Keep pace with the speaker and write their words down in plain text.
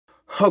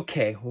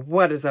Okay,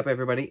 what is up,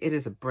 everybody? It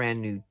is a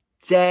brand new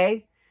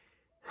day.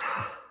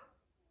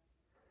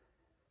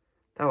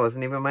 That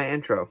wasn't even my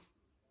intro.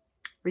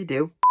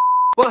 Redo.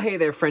 Well, hey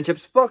there,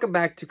 friendships. Welcome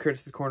back to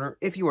Curtis's Corner.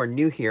 If you are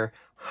new here,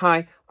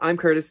 hi, I'm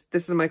Curtis.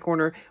 This is my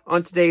corner.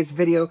 On today's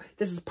video,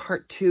 this is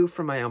part 2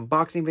 from my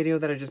unboxing video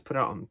that I just put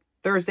out on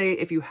Thursday.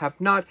 If you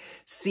have not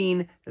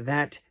seen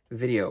that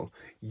video,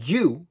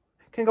 you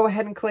can go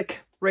ahead and click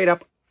right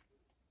up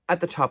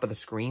at the top of the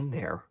screen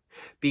there,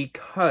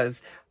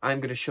 because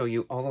I'm going to show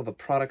you all of the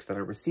products that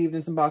I received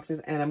in some boxes,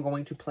 and I'm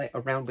going to play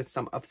around with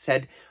some of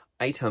said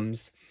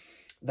items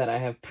that I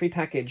have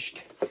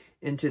prepackaged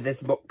into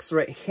this box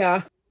right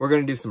here. We're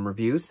going to do some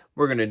reviews.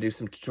 We're going to do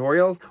some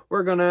tutorials.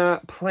 We're going to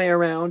play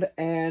around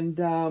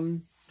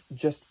and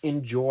just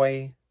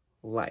enjoy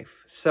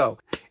life. So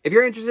if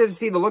you're interested to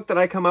see the look that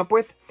I come up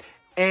with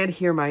and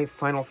hear my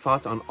final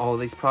thoughts on all of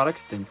these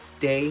products, then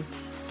stay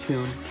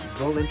tuned.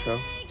 Roll intro.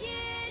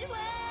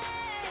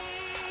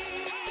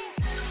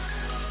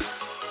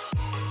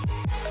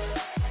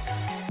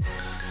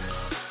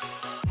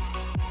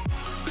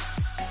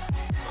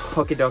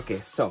 Okie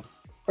dokie. So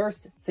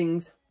first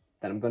things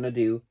that I'm going to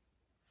do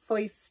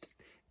first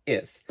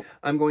is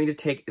I'm going to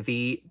take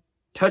the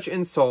Touch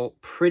and Soul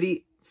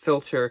Pretty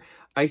Filter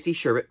Icy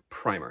Sherbet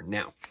Primer.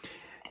 Now,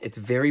 it's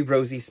very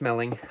rosy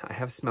smelling. I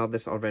have smelled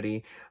this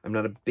already. I'm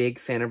not a big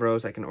fan of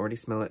rose. I can already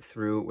smell it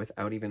through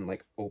without even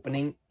like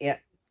opening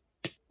it.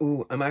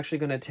 Ooh, I'm actually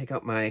going to take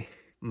out my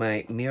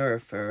mirror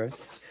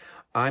first.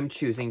 I'm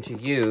choosing to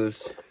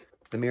use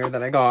the mirror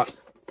that I got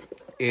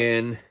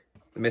in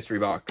the mystery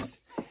box.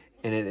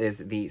 And it is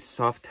the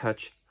Soft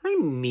Touch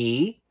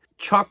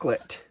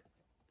chocolate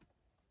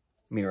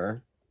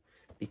mirror,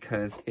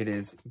 because it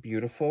is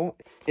beautiful.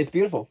 It's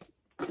beautiful.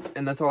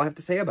 And that's all I have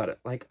to say about it.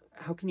 Like,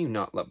 how can you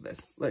not love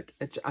this? Look,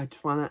 I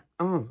just want to,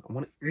 I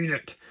want to eat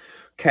it.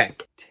 Okay.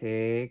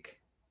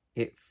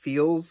 It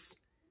feels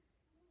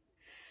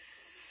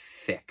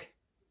thick.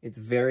 It's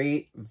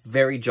very,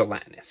 very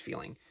gelatinous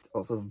feeling. It's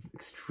also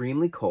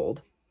extremely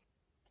cold.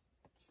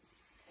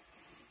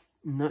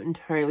 I'm not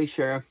entirely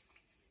sure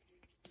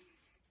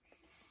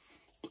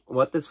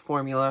what this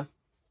formula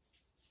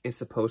is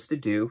supposed to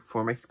do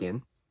for my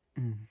skin.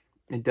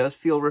 It does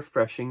feel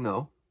refreshing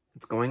though.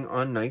 It's going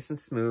on nice and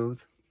smooth.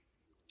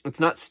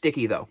 It's not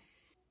sticky though.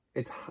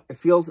 It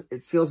feels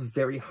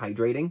very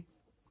hydrating.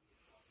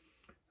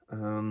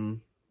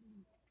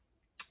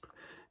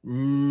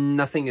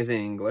 Nothing is in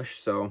English,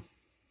 so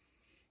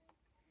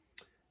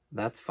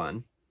that's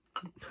fun.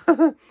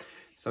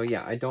 So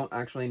yeah, I don't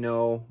actually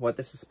know what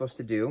this is supposed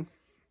to do,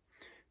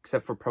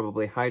 except for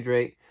probably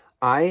hydrate.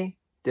 I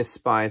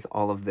despise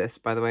all of this,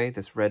 by the way.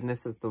 This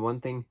redness is the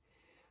one thing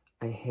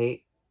I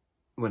hate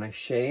when I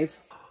shave.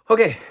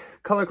 Okay,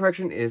 color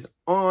correction is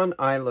on.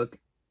 I look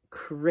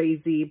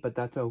crazy, but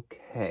that's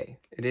okay.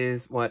 It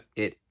is what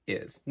it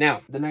is. Now,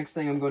 the next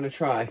thing I'm going to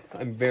try,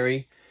 I'm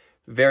very,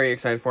 very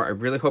excited for. I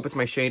really hope it's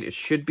my shade. It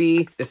should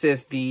be. This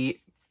is the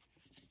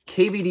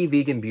KVD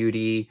Vegan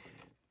Beauty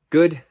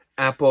Good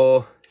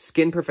Apple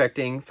Skin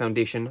Perfecting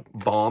Foundation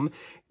Balm.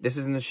 This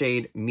is in the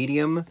shade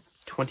Medium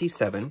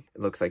 27.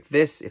 It looks like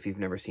this if you've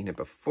never seen it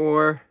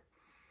before.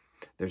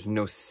 There's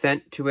no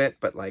scent to it,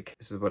 but like,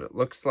 this is what it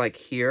looks like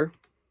here.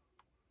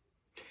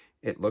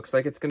 It looks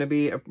like it's going to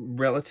be a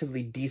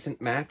relatively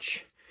decent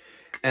match.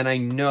 And I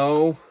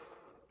know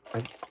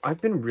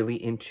I've been really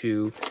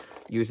into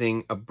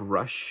using a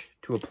brush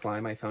to apply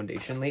my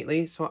foundation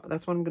lately. So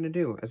that's what I'm going to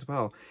do as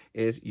well,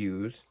 is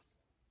use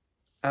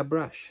a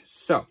brush.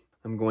 So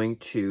I'm going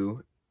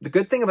to, the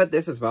good thing about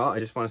this as well, I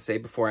just want to say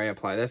before I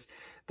apply this,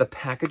 the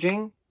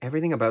packaging,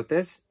 everything about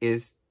this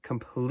is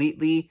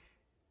completely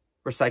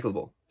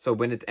recyclable. So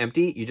when it's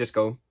empty, you just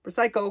go,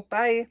 recycle,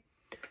 bye.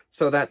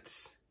 So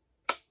that's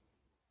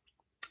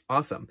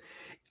awesome.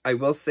 I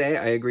will say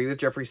I agree with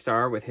Jeffree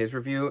Star with his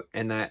review,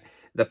 and that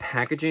the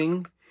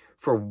packaging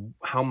for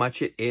how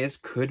much it is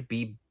could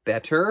be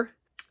better.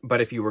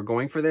 But if you were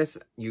going for this,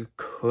 you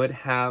could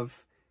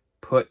have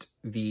put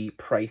the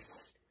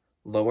price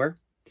lower,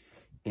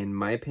 in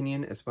my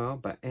opinion as well.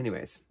 But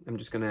anyways, I'm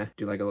just going to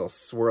do like a little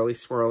swirly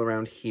swirl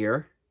around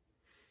here.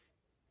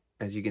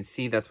 As you can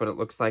see, that's what it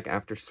looks like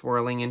after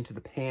swirling into the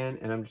pan.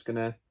 And I'm just going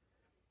to,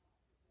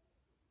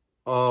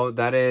 oh,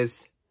 that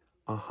is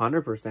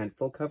 100%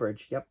 full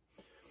coverage. Yep.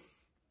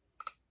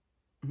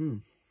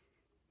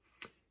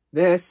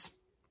 This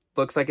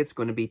looks like it's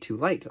going to be too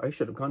light. I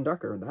should have gone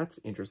darker. That's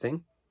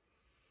interesting.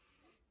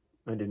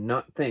 I did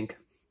not think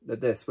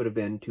that this would have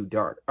been too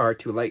dark or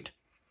too light.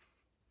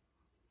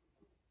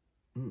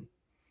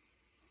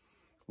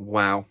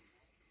 Wow.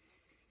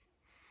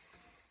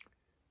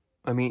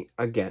 I mean,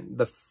 again,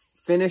 the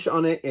finish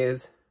on it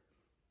is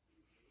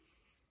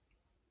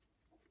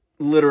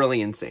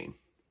literally insane.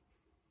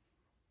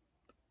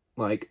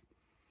 Like,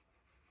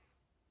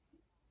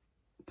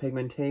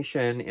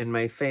 pigmentation in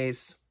my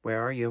face.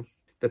 Where are you?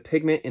 The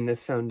pigment in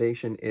this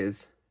foundation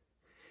is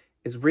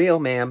real,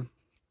 ma'am.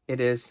 It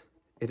is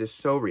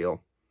so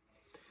real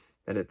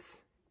that it's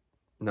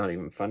not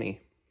even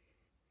funny.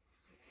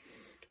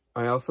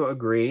 I also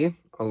agree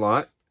a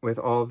lot with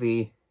all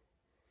the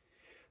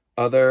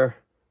other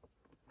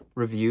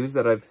reviews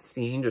that I've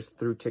seen just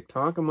through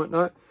TikTok and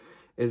whatnot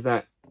is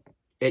that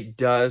it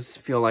does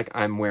feel like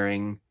I'm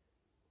wearing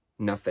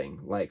nothing.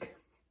 Like,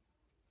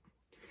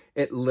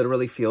 it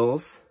literally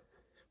feels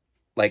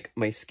like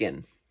my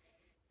skin,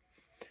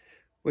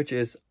 which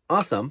is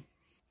awesome.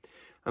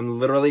 I'm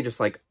literally just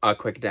like a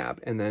quick dab,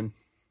 and then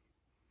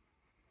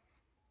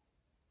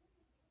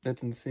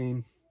that's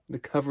insane. The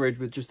coverage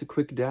with just a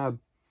quick dab.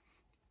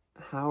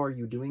 How are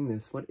you doing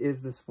this? What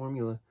is this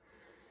formula?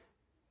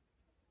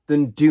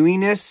 The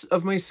dewiness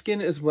of my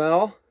skin as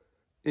well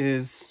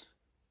is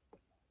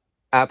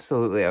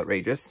absolutely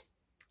outrageous.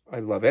 I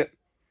love it.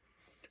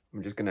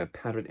 I'm just gonna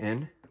pat it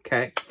in.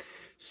 Okay,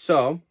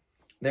 so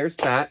there's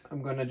that.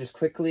 I'm gonna just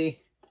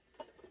quickly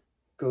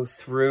go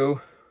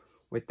through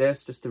with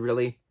this just to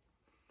really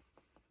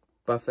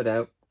buff it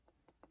out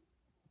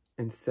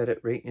and set it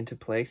right into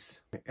place.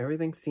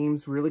 Everything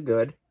seems really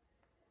good.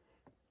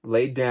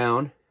 Laid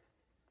down.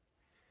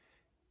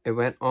 It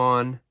went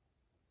on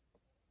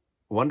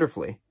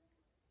wonderfully.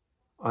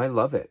 I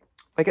love it.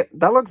 Like,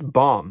 that looks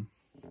bomb.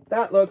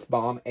 That looks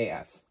bomb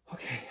AF.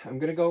 Okay, I'm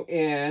gonna go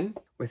in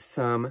with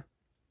some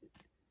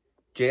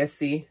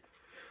JSC.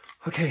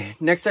 Okay,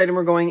 next item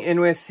we're going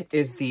in with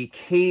is the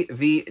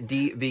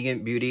KVD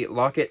Vegan Beauty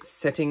Lock-It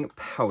Setting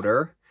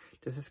Powder.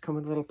 Does this come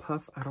with a little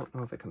puff? I don't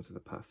know if it comes with a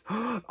puff.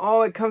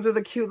 Oh, it comes with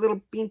a cute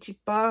little beanchy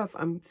puff.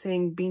 I'm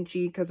saying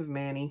beanchy because of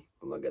Manny.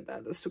 Look at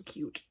that. That's so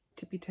cute.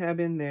 Tippy tab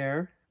in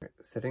there. Right,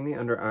 setting the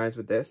under eyes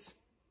with this.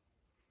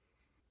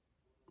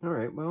 All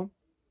right, well,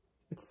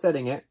 it's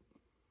setting it.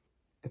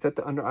 It's at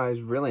the under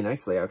eyes really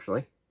nicely,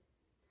 actually.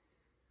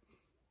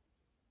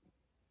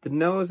 The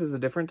nose is a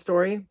different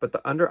story, but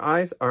the under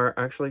eyes are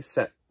actually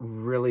set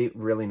really,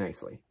 really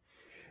nicely.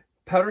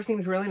 Powder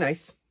seems really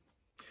nice.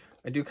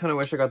 I do kind of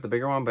wish I got the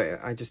bigger one, but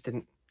I just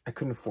didn't, I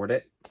couldn't afford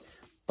it.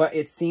 But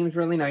it seems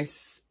really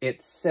nice.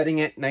 It's setting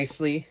it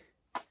nicely.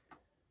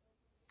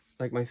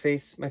 Like my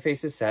face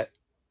is set.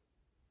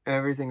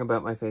 Everything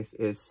about my face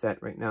is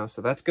set right now,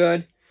 so that's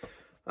good.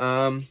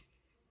 I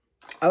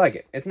like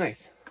it. It's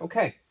nice.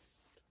 Okay.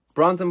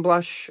 Bronze and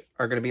blush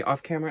are going to be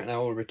off camera, and I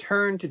will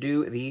return to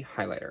do the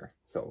highlighter.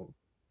 So,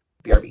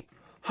 BRB.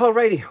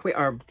 Alrighty, we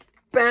are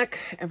back.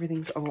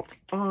 Everything's all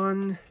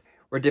on.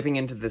 We're dipping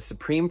into the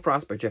Supreme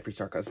Frost by Jeffree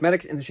Star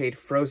Cosmetics in the shade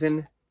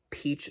Frozen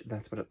Peach.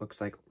 That's what it looks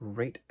like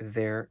right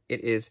there.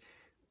 It is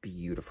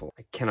beautiful.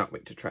 I cannot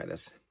wait to try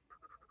this.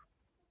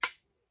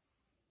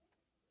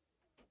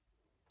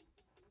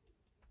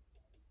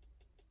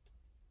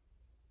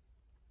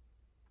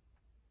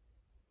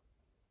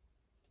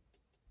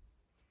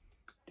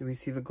 Do we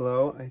see the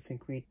glow? I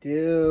think we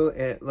do.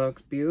 It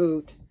looks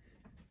beaut.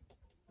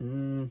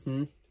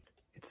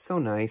 It's so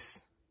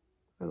nice.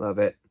 I love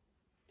it.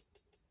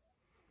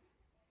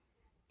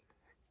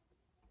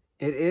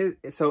 It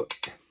is, so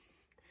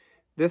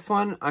this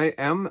one I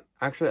am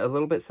actually a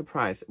little bit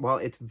surprised. While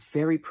it's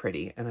very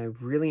pretty and I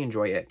really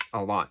enjoy it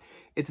a lot,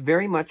 it's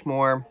very much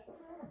more,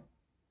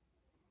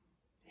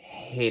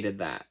 hated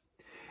that.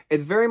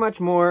 It's very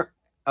much more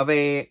of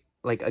a,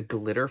 like a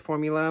glitter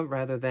formula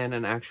rather than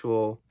an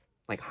actual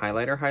like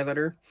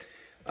highlighter.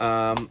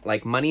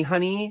 Like Money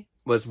Honey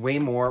was way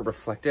more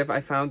reflective,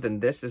 I found,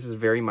 than this. This is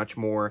very much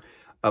more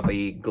of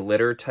a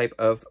glitter type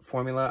of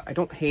formula. I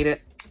don't hate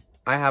it.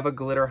 I have a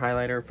glitter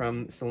highlighter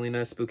from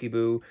Selena Spooky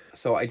Boo,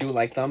 so I do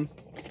like them.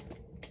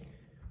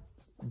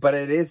 But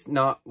it is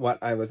not what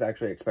I was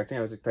actually expecting.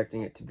 I was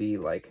expecting it to be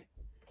like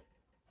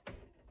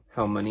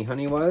how Money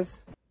Honey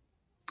was.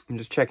 I'm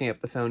just checking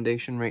up the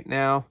foundation right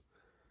now.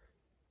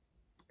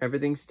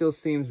 Everything still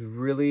seems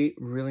really,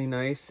 really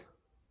nice.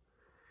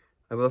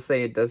 I will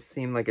say it does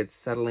seem like it's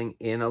settling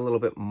in a little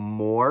bit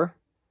more.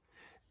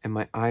 And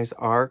my eyes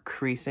are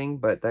creasing,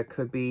 but that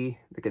could be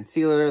the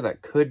concealer.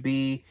 That could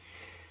be,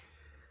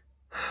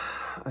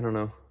 I don't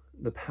know,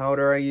 the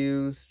powder I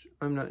used.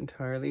 I'm not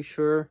entirely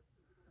sure.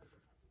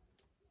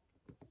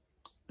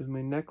 Does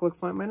my neck look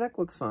fine? My neck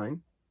looks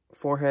fine.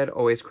 Forehead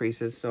always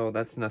creases, so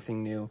that's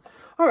nothing new.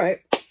 All right,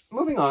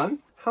 moving on.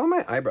 How are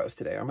my eyebrows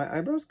today? Are my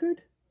eyebrows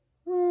good?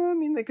 I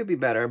mean, they could be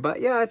better,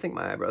 but yeah, I think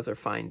my eyebrows are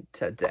fine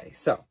today.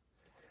 So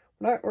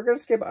we're going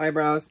to skip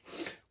eyebrows.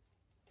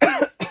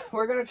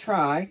 We're going to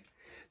try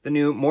the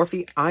new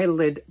Morphe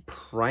Eyelid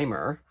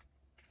Primer.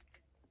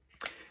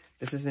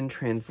 This is in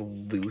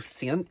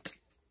translucent.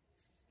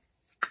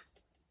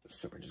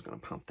 So we're just going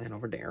to pop that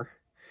over there.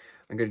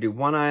 I'm going to do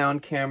one eye on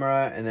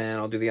camera, and then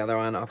I'll do the other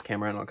one off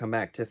camera, and I'll come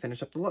back to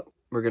finish up the look.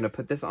 We're going to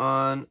put this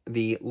on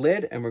the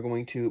lid, and we're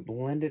going to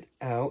blend it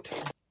out.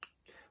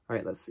 All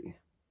right, let's see.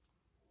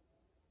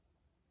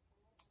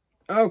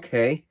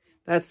 Okay,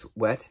 that's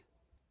wet.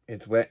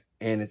 It's wet,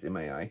 and it's in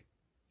my eye.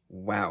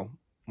 Wow.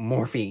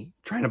 Morphe,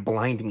 trying to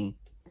blind me.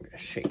 I'm going to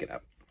shake it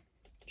up.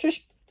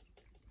 Shush.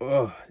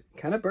 Oh, it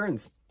kind of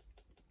burns.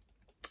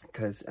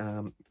 Because,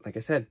 like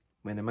I said,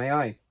 went in my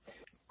eye.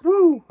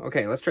 Woo!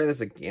 Okay, let's try this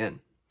again.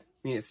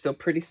 I mean, it's still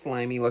pretty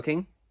slimy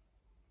looking.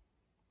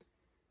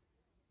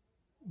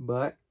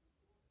 But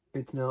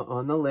it's now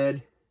on the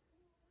lid,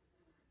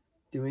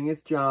 doing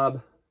its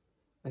job.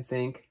 I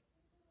think.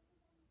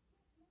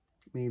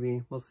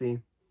 Maybe, we'll see.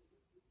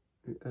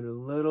 Add a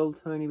little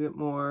tiny bit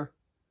more,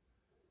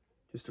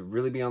 just to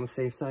really be on the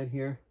safe side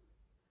here.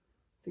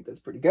 I think that's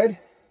pretty good.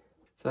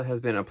 So that has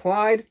been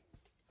applied.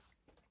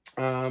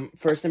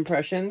 First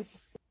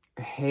impressions.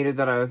 I hated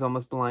that I was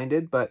almost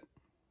blinded, but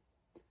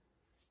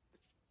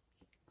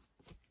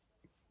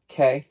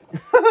okay.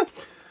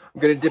 I'm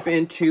gonna dip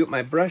into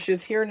my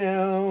brushes here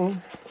now.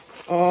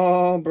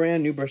 All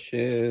brand new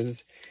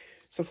brushes.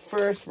 So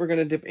first we're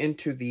gonna dip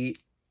into the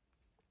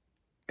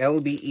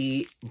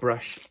LBE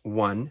brush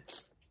 1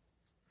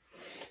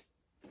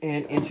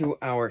 and into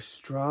our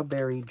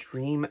Strawberry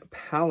Dream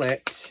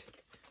palette.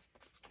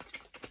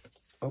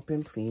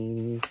 Open,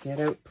 please. Get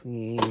out,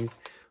 please.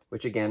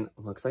 Which, again,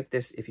 looks like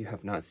this if you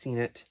have not seen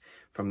it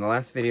from the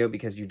last video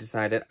because you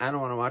decided, I don't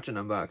want to watch an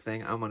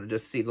unboxing. I want to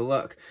just see the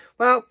look.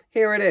 Well,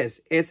 here it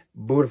is. It's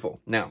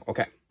beautiful. Now,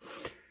 okay.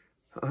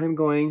 I'm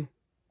going...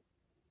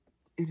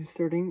 It is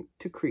starting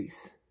to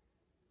crease.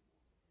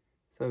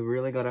 So I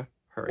really got to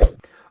hurry.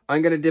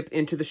 I'm going to dip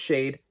into the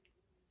shade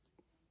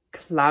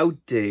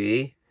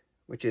Cloudy,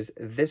 which is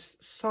this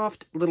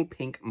soft little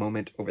pink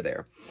moment over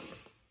there.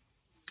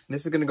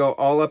 This is going to go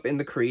all up in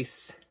the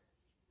crease.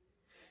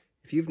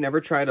 If you've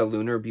never tried a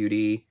Lunar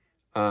Beauty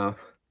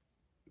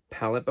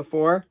palette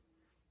before,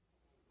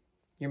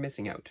 you're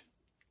missing out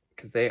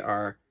because they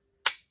are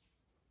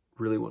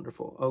really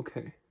wonderful.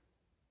 Okay.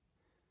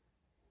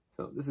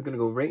 So this is going to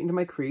go right into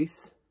my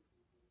crease.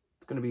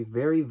 It's going to be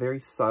very, very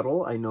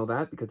subtle. I know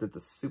that because it's a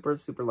super,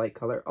 super light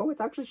color. Oh,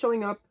 it's actually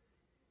showing up.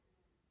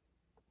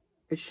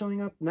 It's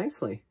showing up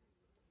nicely.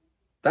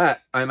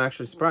 That, I'm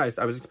actually surprised.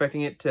 I was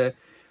expecting it to...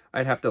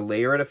 I'd have to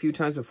layer it a few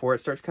times before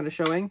it starts kind of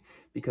showing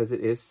because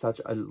it is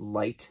such a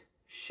light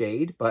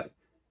shade. But,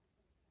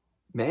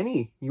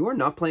 Manny, you are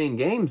not playing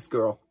games,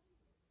 girl.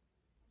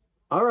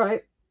 All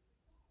right.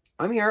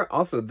 I'm here.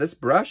 Also, this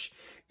brush,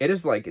 it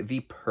is like the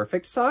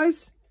perfect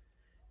size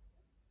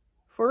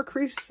for a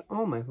crease.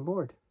 Oh, my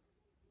Lord.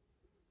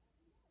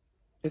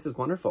 This is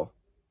wonderful.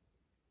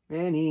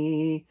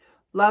 Manny,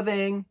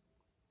 loving.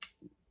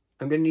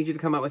 I'm going to need you to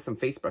come out with some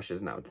face brushes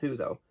now, too,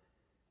 though.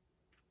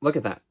 Look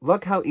at that.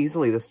 Look how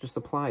easily this just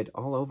applied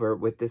all over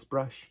with this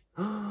brush.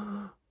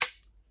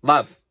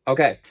 Love.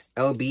 Okay.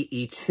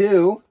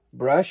 LBE2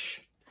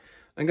 brush.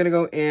 I'm going to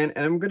go in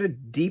and I'm going to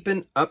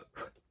deepen up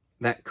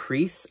that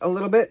crease a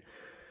little bit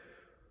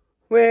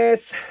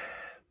with...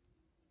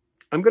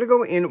 I'm going to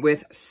go in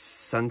with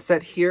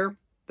Sunset here.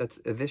 That's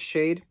this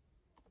shade.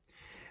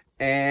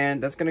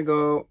 And that's going to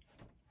go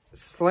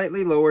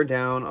slightly lower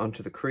down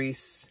onto the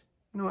crease.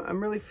 You know what?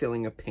 I'm really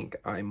feeling a pink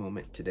eye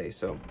moment today,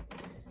 so...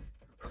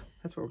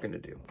 That's what we're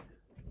going to do.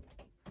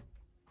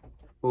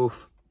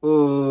 Oof.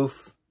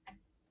 Oof.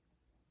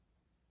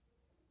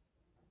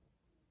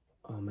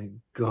 Oh my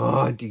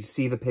God. Do you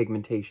see the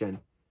pigmentation?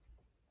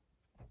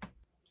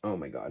 Oh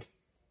my God.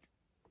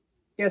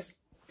 Yes.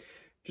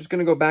 Just going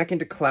to go back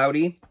into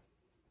Cloudy.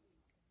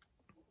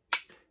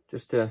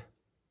 Just to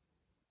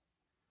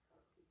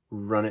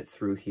run it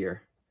through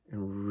here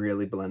and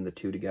really blend the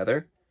two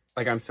together.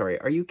 Like, I'm sorry.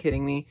 Are you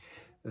kidding me?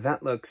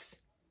 That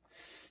looks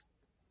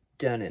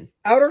stunning.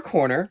 Outer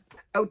corner,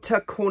 I'm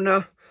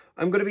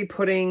going to be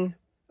putting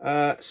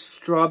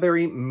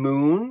Strawberry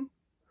Moon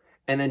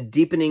and then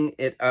deepening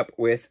it up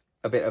with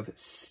a bit of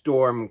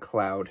Storm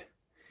Cloud.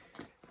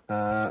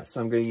 So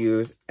I'm going to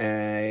use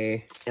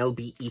a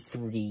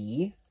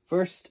LBE3.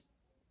 First,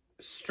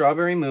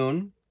 Strawberry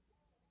Moon.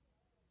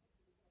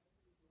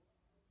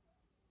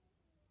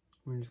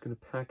 We're just going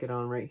to pack it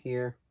on right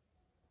here.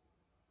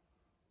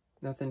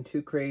 Nothing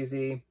too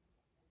crazy.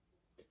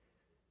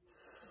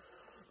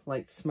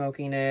 Slight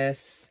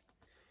smokiness.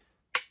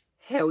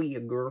 Hell yeah,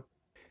 girl.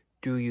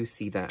 Do you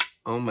see that?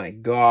 Oh my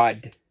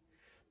God.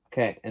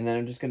 Okay, and then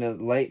I'm just going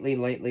to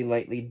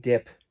lightly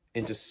dip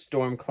into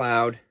Storm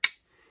Cloud.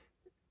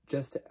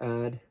 Just to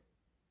add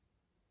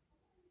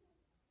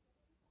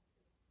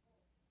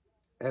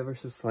ever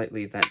so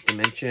slightly that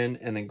dimension.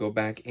 And then go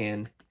back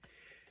in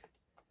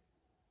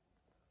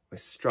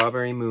with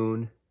Strawberry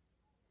Moon.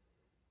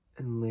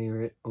 And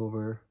layer it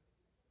over.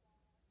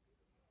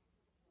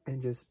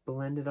 And just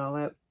blend it all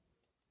out.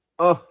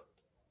 Oh.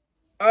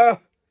 Oh.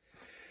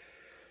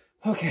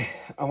 Okay.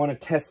 I want to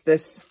test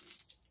this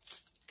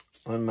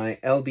on my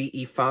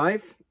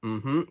LBE5.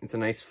 It's a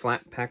nice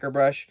flat packer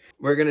brush.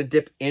 We're going to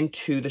dip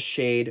into the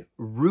shade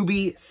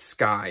Ruby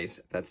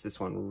Skies. That's this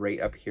one right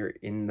up here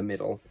in the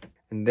middle.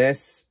 And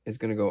this is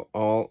going to go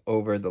all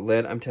over the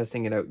lid. I'm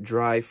testing it out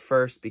dry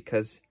first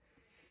because,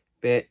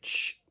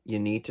 bitch, you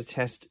need to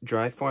test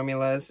dry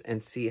formulas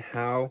and see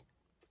how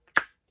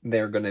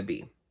they're going to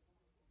be.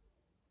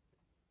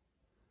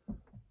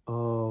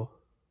 Oh.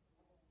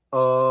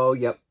 Oh,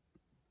 yep.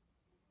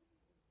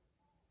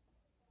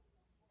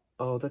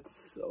 Oh, that's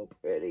so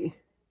pretty.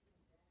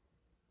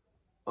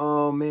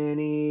 Oh,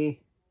 Manny.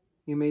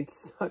 You made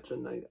such a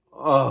nice...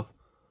 Oh.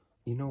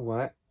 You know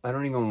what? I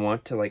don't even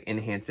want to, like,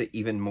 enhance it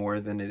even more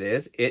than it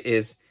is. It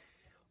is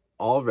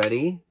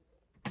already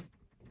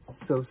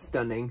so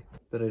stunning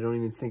that I don't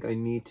even think I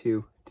need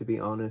to be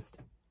honest.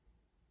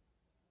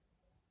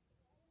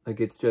 Like,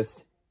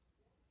 it's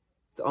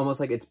almost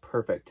like it's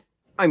perfect.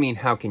 I mean,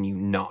 how can you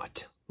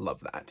not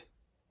love that?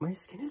 My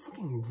skin is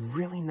looking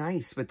really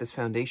nice with this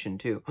foundation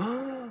too.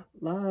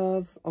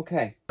 Love.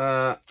 Okay.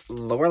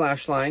 Lower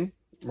lash line.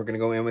 We're going to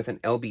go in with an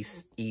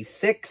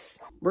LBE6.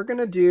 We're going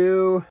to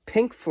do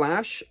Pink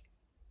Flash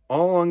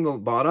all along the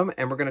bottom,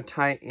 and we're going to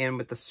tie it in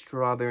with the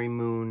Strawberry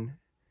Moon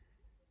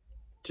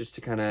just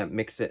to kind of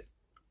mix it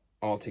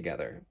all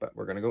together. But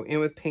we're going to go in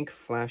with Pink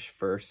Flash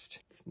first.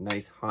 It's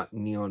nice hot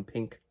neon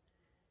pink.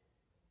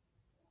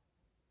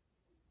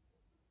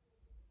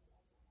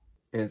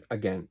 And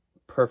again,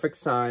 perfect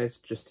size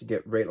just to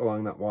get right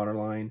along that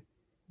waterline.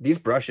 These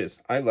brushes,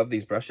 I love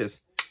these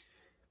brushes.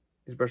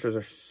 These brushes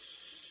are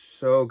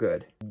so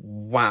good.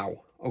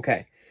 Wow.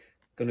 Okay.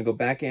 Gonna go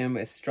back in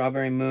with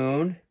Strawberry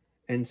Moon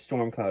and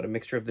Storm Cloud, a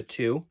mixture of the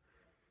two.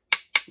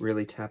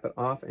 Really tap it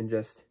off and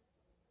just,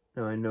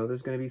 now I know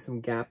there's gonna be some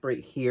gap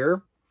right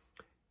here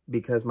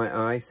because my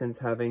eye, since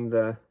having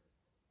the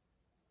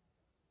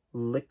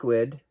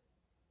liquid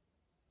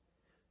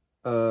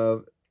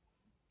of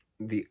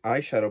the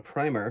eyeshadow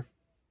primer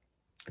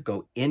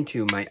go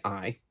into my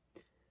eye,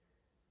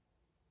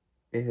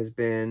 it has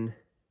been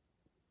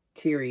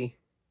teary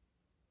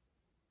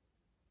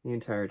the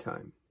entire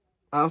time.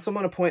 I also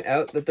want to point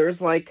out that there's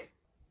like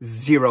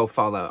zero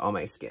fallout on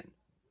my skin,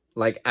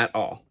 like at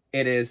all.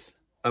 It is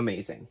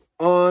amazing.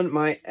 On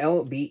my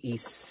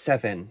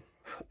LBE7,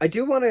 I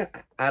do want to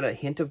add a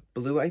hint of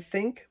blue, I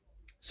think.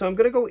 So I'm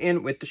going to go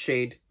in with the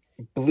shade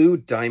Blue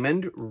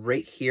Diamond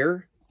right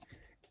here.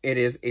 It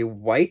is a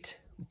white,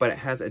 but it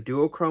has a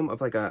duochrome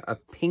of like a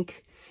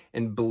pink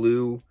and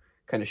blue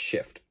kind of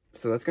shift.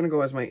 So that's going to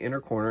go as my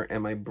inner corner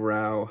and my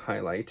brow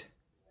highlight.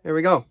 There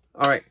we go.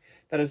 All right.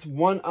 That is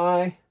one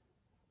eye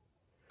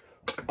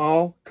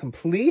all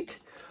complete.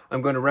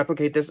 I'm going to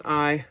replicate this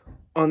eye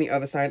on the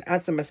other side,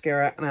 add some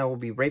mascara, and I will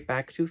be right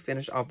back to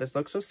finish off this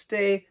look. So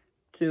stay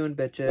tuned,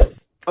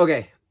 bitches.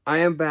 Okay, I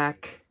am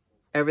back.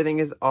 Everything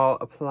is all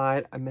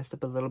applied. I messed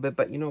up a little bit,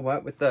 but you know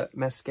what? With the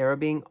mascara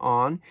being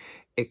on,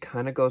 it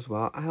kind of goes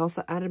well. I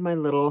also added my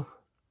little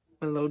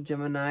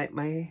Gemini.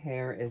 My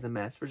hair is a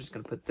mess. We're just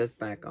going to put this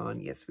back on.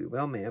 Yes, we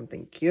will, ma'am.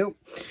 Thank you.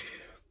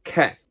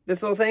 Okay,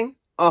 this little thing.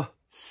 Oh,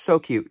 so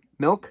cute.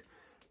 Milk.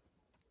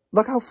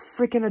 Look how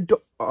freaking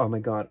adorable. Oh my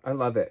god, I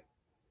love it.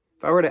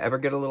 If I were to ever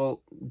get a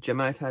little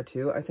Gemini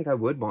tattoo, I think I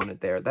would want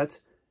it there. That's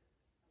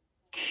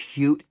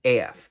cute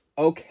AF.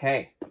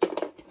 Okay.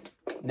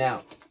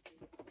 Now,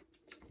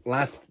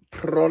 last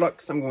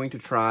products I'm going to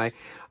try.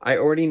 I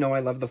already know I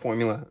love the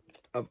formula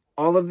of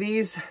all of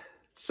these,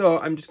 so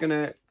I'm just going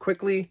to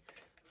quickly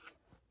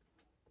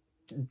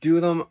do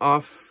them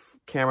off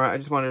camera. I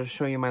just wanted to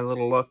show you my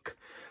little look.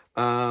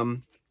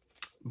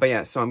 But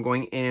yeah, so I'm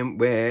going in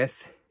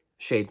with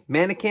shade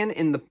Mannequin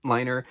in the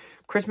liner,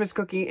 Christmas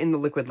Cookie in the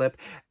liquid lip,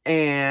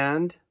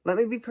 and Let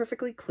Me Be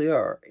Perfectly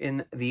Clear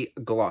in the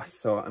gloss.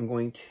 So I'm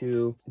going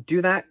to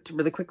do that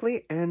really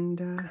quickly,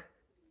 and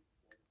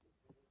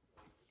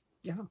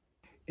yeah.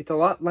 It's a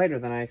lot lighter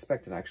than I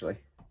expected, actually.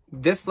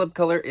 This lip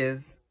color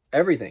is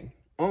everything.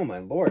 Oh my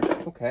lord.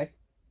 Okay.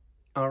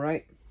 All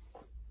right.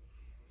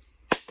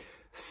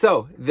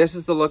 So this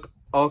is the look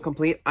all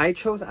complete. I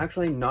chose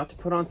actually not to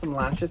put on some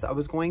lashes. I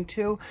was going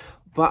to,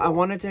 but I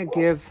wanted to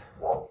give...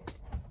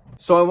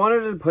 So I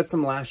wanted to put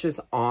some lashes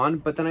on,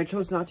 but then I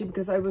chose not to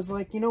because I was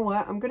like, you know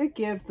what? I'm going to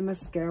give the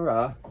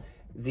mascara,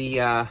 the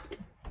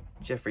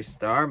Jeffree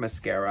Star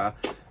mascara,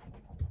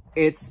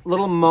 its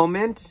little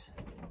moment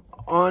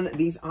on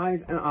these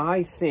eyes, and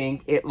I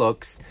think it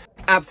looks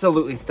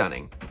absolutely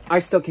stunning. I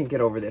still can't get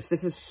over this.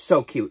 This is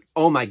so cute.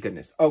 Oh my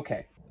goodness.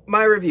 Okay.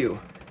 My review.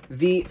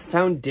 The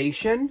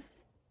foundation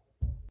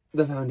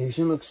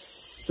looks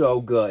so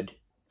good.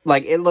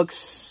 Like, it looks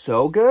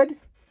so good.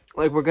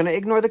 Like, we're going to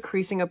ignore the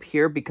creasing up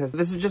here because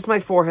this is just my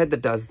forehead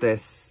that does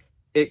this.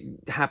 It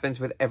happens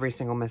with every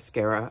single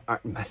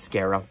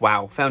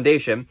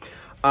foundation.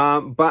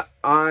 But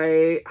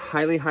I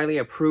highly, highly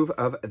approve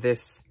of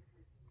this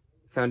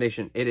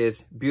foundation. It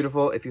is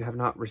beautiful. If you have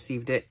not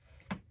received it,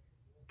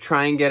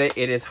 try and get it.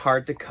 It is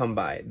hard to come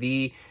by.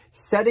 The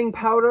setting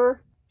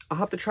powder, I'll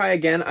have to try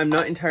again. I'm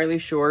not entirely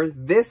sure.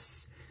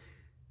 This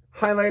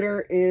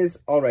highlighter is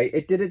all right.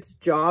 It did its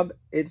job.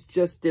 It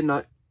just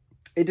didn't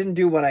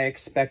do what I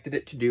expected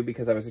it to do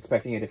because I was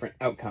expecting a different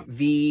outcome.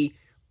 The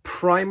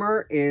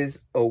primer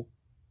is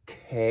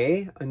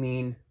okay. I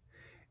mean,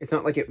 it's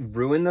not like it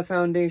ruined the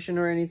foundation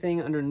or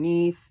anything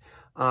underneath.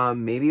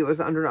 Maybe it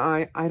was under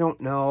eye. I don't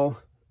know.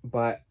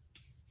 But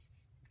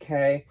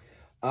okay,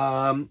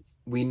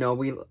 we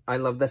know I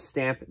love the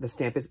stamp. The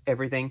stamp is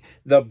everything.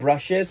 The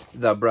brushes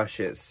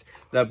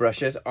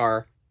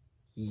are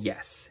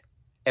yes.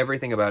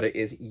 Everything about it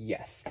is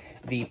yes.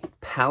 The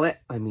palette,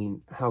 I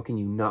mean, how can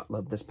you not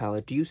love this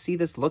palette? Do you see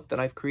this look that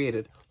I've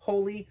created?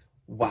 Holy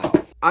wow.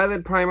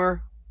 Eyelid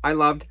primer, I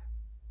loved.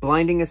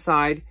 Blinding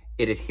aside,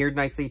 it adhered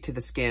nicely to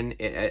the skin.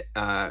 It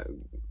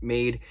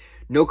made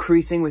no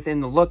creasing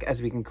within the look,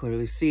 as we can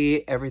clearly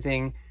see.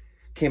 Everything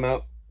came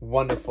out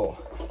wonderful.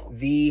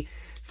 The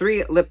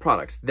 3 lip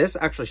products. This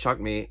actually shocked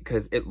me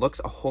because it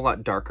looks a whole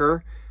lot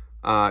darker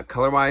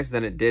color-wise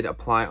than it did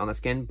apply on the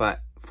skin,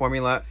 but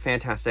formula,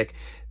 fantastic.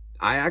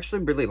 I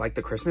actually really like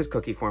the Christmas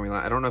cookie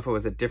formula. I don't know if it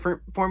was a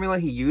different formula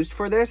he used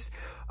for this.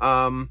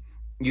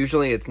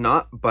 Usually it's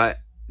not, but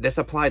this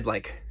applied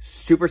like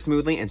super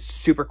smoothly and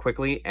super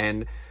quickly,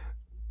 and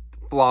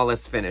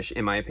flawless finish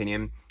in my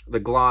opinion. The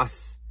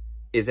gloss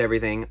is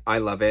everything. I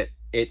love it.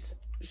 It's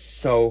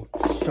so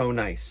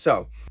nice.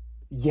 So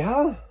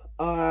yeah,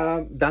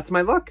 that's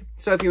my look.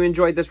 So if you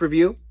enjoyed this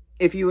review,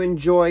 if you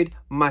enjoyed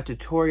my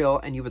tutorial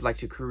and you would like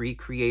to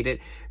recreate it,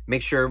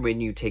 make sure when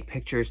you take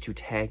pictures to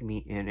tag me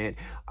in it.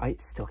 I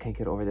still can't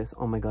get over this.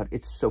 Oh my god,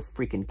 it's so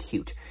freaking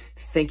cute.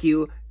 Thank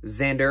you,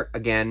 Xander,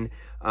 again,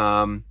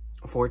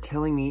 for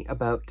telling me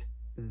about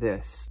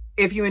this.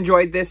 If you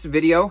enjoyed this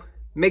video,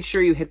 make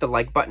sure you hit the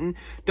like button.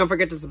 Don't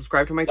forget to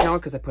subscribe to my channel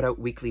because I put out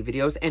weekly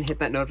videos, and hit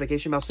that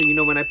notification bell so you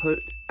know when I put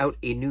out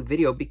a new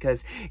video,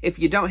 because if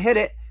you don't hit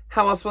it,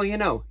 how else will you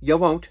know? You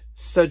won't,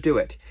 so do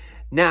it.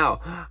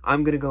 Now,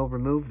 I'm going to go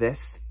remove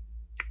this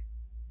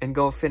and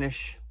go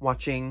finish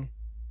watching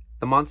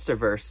the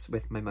Monsterverse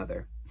with my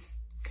mother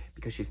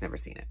because she's never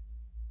seen it.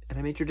 And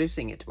I'm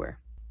introducing it to her.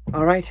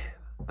 All right,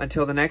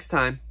 until the next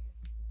time,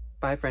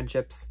 bye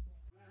friendships.